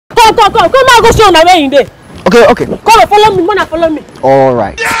on, go show on the way in there. Okay. Come and follow me, follow me. All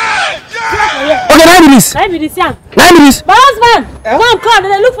right. Yeah. Okay, 9 minutes. 9 minutes, yeah. 9 minutes. My husband, come.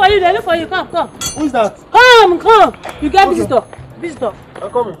 They look for you. Come. Who's that? Come. You get visitor.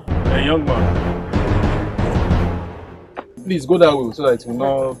 I'm coming. Hey, young man. Please go that way so that it will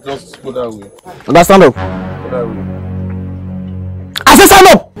not just go that way. Stand up. Go that way. I said stand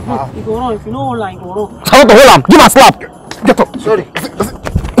up. You go wrong. If you know online, you go wrong. Stand up to hold him. Give him a slap. Get up. Sorry.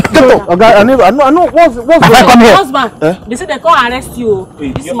 Get up. Okay, I know. What's going on? Come here. Husband, they say they can't arrest you.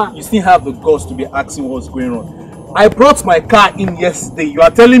 Hey, you still have the guts to be asking what's going on. I brought my car in yesterday. You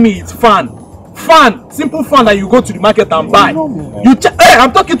are telling me it's fan, simple fan that you go to the market and buy. Hey,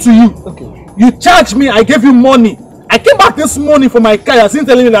 I'm talking to you. Okay. You charge me. I gave you money. I came back this morning for my car. You're still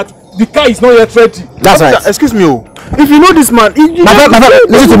telling me that the car is not yet ready. That's right. Excuse me, if you know this man, my friend,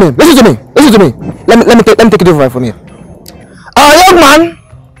 listen to me. Let me take it over from here. Young man,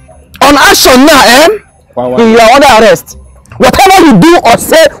 on action now, you are under arrest. Whatever you do or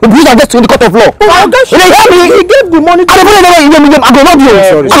say will be used against you in the court of law. He gave the money to me. I go not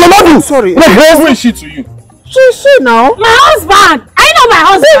you. Sorry. Who is she to you? She now. My husband. I know my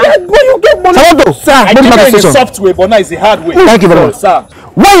husband. But you get money. Sir, I think it's a soft way, but now it's a hard way. Thank you very much. Sir.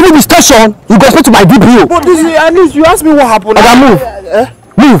 When you leave the station, you go straight to my DPO. But this is, at least you asked me what happened.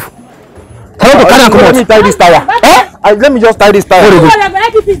 Move. Let me tie this tire. Let me just tie this tire. I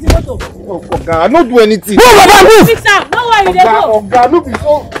don't do anything. Move. Fix am. No worry, they go. Oga, no be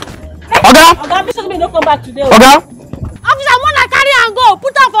so. Oga, Bishop may not come back today. Oga. Officer, wanna carry and go.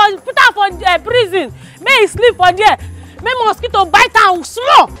 Put her for prison. May he sleep for there. May mosquito bite am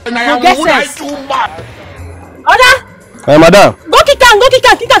small. You get sense. Oga. Hey, madam. Go kick am.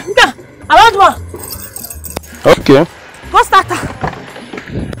 I want one. Okay. Go start her.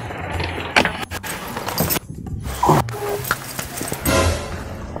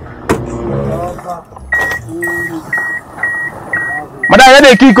 Madam, where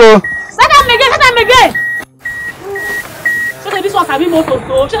they kick o? Start am again. So this one sabi motor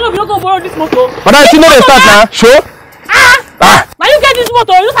so. Shey no be no go borrow this motor. Madam, you know they start now. Show. Now you get this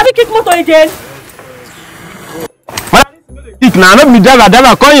motor. You no sabi kick motor again. Madam, kick now. No be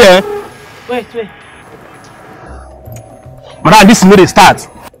driver. Come here. Wait. Madam, this no dey start.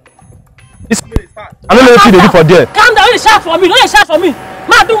 I don't know what you dey do for there. Calm down. Don't shout for me.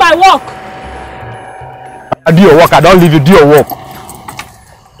 Ma do my work. I do your work. I don't leave you. Do your work.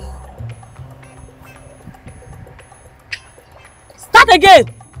 Start again.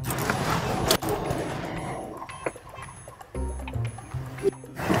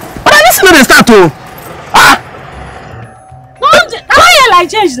 But this no dey start o. No, I hear like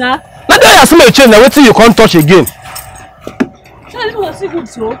change now. Na there you see me change. Na wetin you can't touch again. Shey this one see good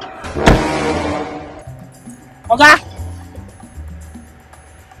so.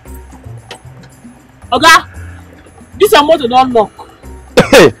 Oga, this your motor don't knock.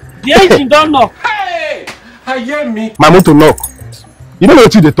 The engine don't knock. Hey, I hear me. My motor knock. You don't know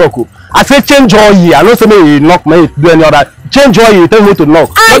what you talk. I say change all year. I don't say me knock me do any other. Change all year. Tell me to knock.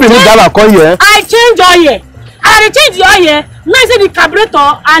 Maybe me driver come here. I change all year. I change the oil here. Now say the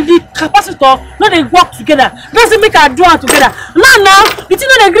carburetor and the capacitor no they work together. Doesn't make a do it together. Now the thing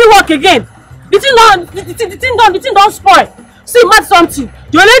don't agree work again. The thing don't spoil. See, match something.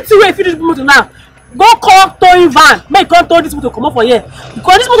 The only two way if you do this motor now. Go call towing van. Make come tow this motor come up for here.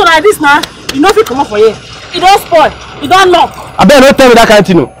 Because this motor like this now, you know if it come up for here. It don't spoil. It don't knock. I better not tell me that kind of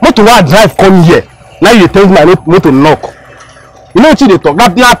thing. Motor wa drive come here. Now you tell me my motor knock. You know what you talk?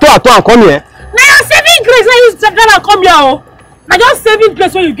 That and come here. Now saving grace when you drive and come here. Oh. Now just saving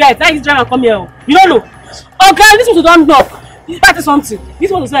grace when you get. Now you drive and come here. Oh. You don't know. Okay, this motor don't knock. You start something.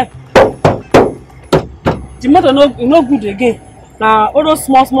 This motor say the motor no good again. Now all those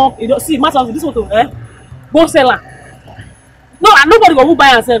small you don't see matter this motor go sell am. No, and nobody go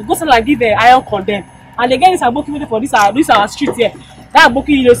buy and sell. Go sell and give iron condemn. And they get this aboki for this our street here. That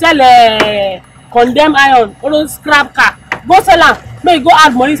aboki you sell condemn iron, all those scrap car. Go sell am. Make you go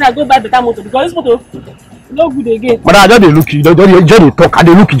add money inside, go buy better motor because this motor no good again. But I just dey look you, just dey talk. I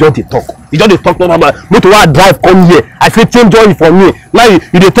dey look you, just dey talk. You just dey talk normal. Motor wa drive come here. I say change joy for me. Now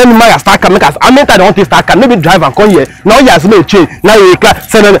you dey tell me my start car make as how many times I want to start car. Maybe drive and come here. Now you ask me change. Now you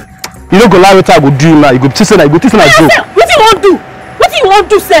say you no go lie wetin I go do now. You go think say na joke. Wetin you wan do? Wetin you wan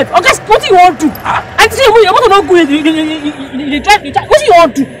do sef? Okay, wetin you wan do? I say your motor no good. You drive. Wetin you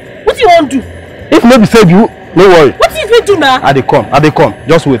wan do? Wetin you wan do? If no be said you, no worry. Wetin you fit do now? I dey come.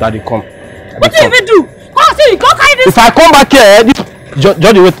 Just wait, I dey come. Wetin you fit do? Come see, go carry this. If I come back here, just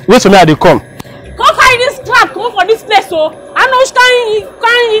wait for me, I dey come. Go carry this crap, come for this place, so I know which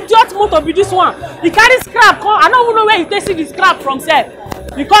kind idiot motor be this one. He carry scrap. I don't even know where he takes the scrap from, sir.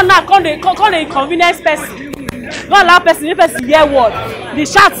 You come now, come the inconvenience person. Don't allow person, if person hear word. The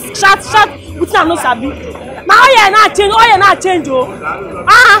shout, put no sabi. Now oil na change, oh.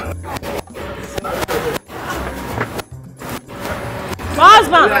 Ah. My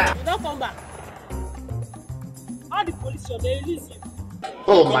husband, you don't come back. All the police show, they release you.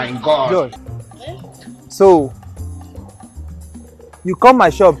 Oh my God. George. So, you come my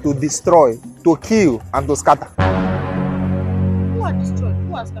shop to destroy, to kill, and to scatter. Who are destroyed?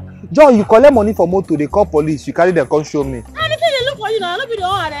 Who are scattered? George, you collect money for motor, they call police, you carry them, come show me. And if they look for you now, I'll be the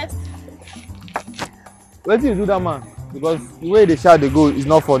one arrest. Where did you do that, man? Because the way they shout they go is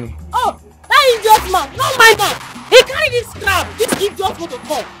not funny. Oh, that idiot man, not my man. He carry this scrap, this idiot motor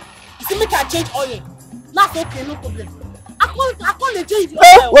come. You see, make I change oil. That's okay, no problem. I can't change the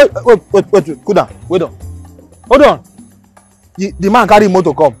oil. Wait, cool down, wait on. Hold on. The man carry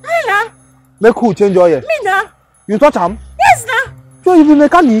motor come. Hey, nah. Make who change oil? Me, nah. You touch him? Yes, nah. So you be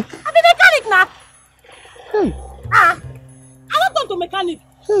mechanic? I be mechanic, nah. Hey. I don't come to mechanic.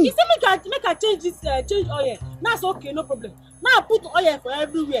 Hey. He said make I change this change oil. That's okay, no problem. Now I put oil for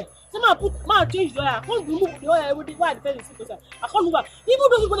everywhere. So now I change the oil. I can't remove the oil with the why the person is. I can't move it. Even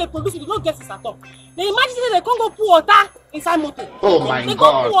though people they produce it, they don't get it at all. They imagine they can't go pour water inside motor. Oh my they God. They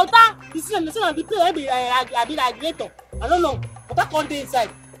go pour water. You see them, they say the place I be like radiator. I don't know. Water can't dey inside.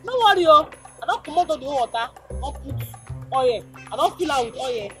 No worry, oh. I don't come out of the water. I don't put oil. I don't fill out with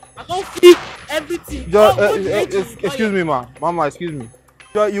oil. I don't fill everything. Excuse me, ma. Mama, excuse me.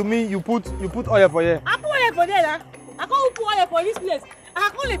 You mean you put oil for here? I put oil for there, nah. I can't put oil for this place. I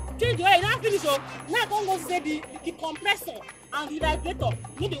can't change the oil. Now finish, oh. Now I can't go say the compressor and the radiator.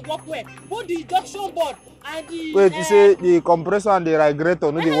 No, they work well. Both the induction board and the. Wait, you say the compressor and the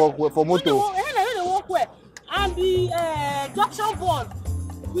radiator no, they work well for motor? No, they work well. And the induction board.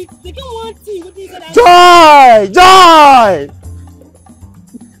 With they get one thing.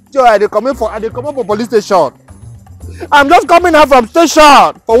 Joy, they come for police station. I'm just coming out from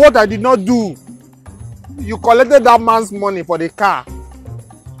station for what I did not do. You collected that man's money for the car.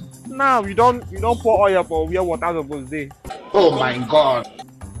 Now you don't pour oil for where water supposed to be. Oh my God.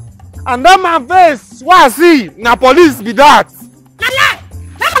 And that man face, what I see, na police be that. That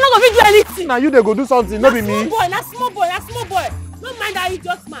man not gonna do anything. Now you they go do something, not be me. That's small boy. Don't mind that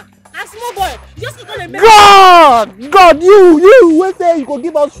idiot man. That's small boy. You just gonna make. God, you wait there, you go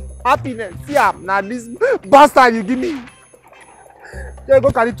give us happiness. See, now this bastard you give me. There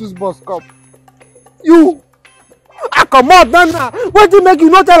go carry two bus come. You, I come out now. What do you make you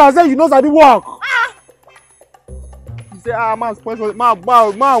not tell us? Say you know how to work. You say, man,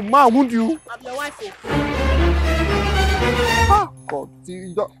 man, wound you. I'm your wife. God,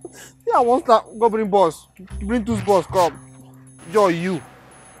 see, I want to go bring boss, bring two bus come. Joy, you.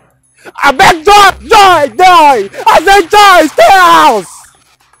 I beg Joy. I said Joy, stay house.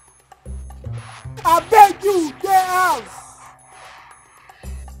 I beg you, stay house.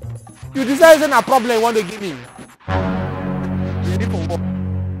 You decide it's a problem you want to give me. Ready for what?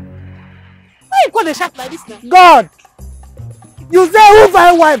 Why you call the shot like this now? God! You say who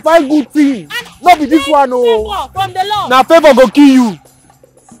find wife, find good thing. Not be this one, oh. From the Lord. Now favor go kill you.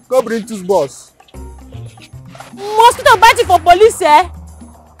 Go bring two boss. Mosquito biting for police, eh?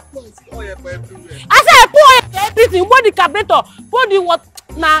 Oil for everywhere. I said I pour oil for everything. Put the carburetor. Put the what?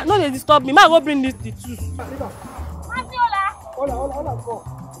 Nah, no, they disturb me. Man, go bring this the two.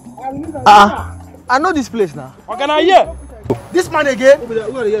 I know this place now. Okay, now here. This man again.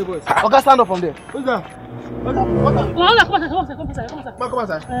 Who are the here boys? Okay, stand up from there. Who's that? Come on,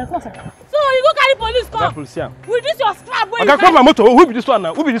 sir. So you go carry police come. With this your scrap. Okay, come my motor. Who be this one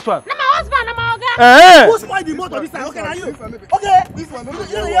now? Who be this one? Na my husband, na my oga. Who spoiled the motor this time? Okay, now you. Okay, this one. You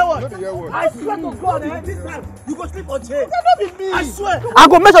don't hear what? I swear to God, this time you go sleep on chair. That don't be me. I swear. I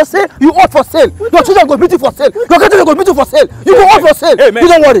go make sure say you out for sale. Your children go meet you for sale. Your children go meet you for sale. You go out for sale. Hey, you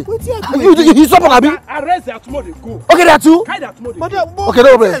don't worry. You stop on Abi. Arrest that tomorrow they go. Okay, there are two. Carry that tomorrow. Okay,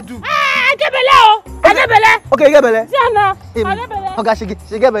 no problem. I get belle, oh. I get belle. Okay, you get belle. Tiana, I get belle. Okay, she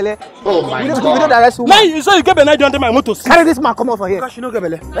get belle. Oh my God. We don't arrest woman. Now you say you get belle under my motor. Carry this man come out for here. She no get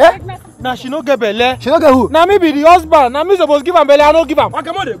belle. Eh? Nah, she no get belle. She don't get who? Now me be the husband. Now me supposed give am belle. I don't give am.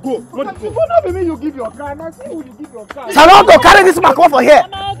 Okay, more they go. More they go. It not be me you give your car. Now see who you give your car. Salongo, carry this man come out for here.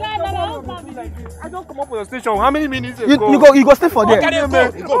 Na my oga, na my husband. I don't come up for your station. How many minutes You ago? go stay for there. Okay,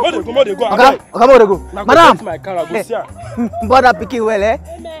 go. More they go. Okay, more they go. Madam, My car, I go see her. but that pikin well, eh?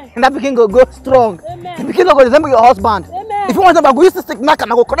 Amen. And that pikin go strong. Amen. The pikin no go resemble your husband. Amen. If you want to go use the stick knack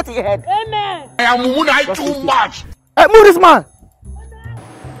and I go connect to your head. Amen. I am Munai too much. Hey, move this man.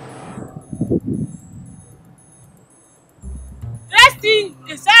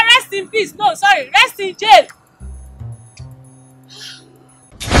 rest in peace. No, sorry, rest in jail.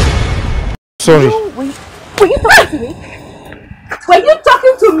 Sorry. Were you talking to me? Were you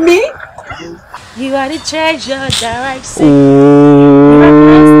talking to me? You are the treasure that I see.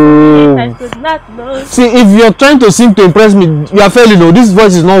 I could not know. See, if you're trying to sing to impress me, you are failing. No, this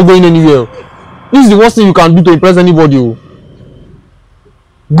voice is not going anywhere. This is the worst thing you can do to impress anybody.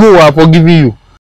 Go, I'm forgiving you.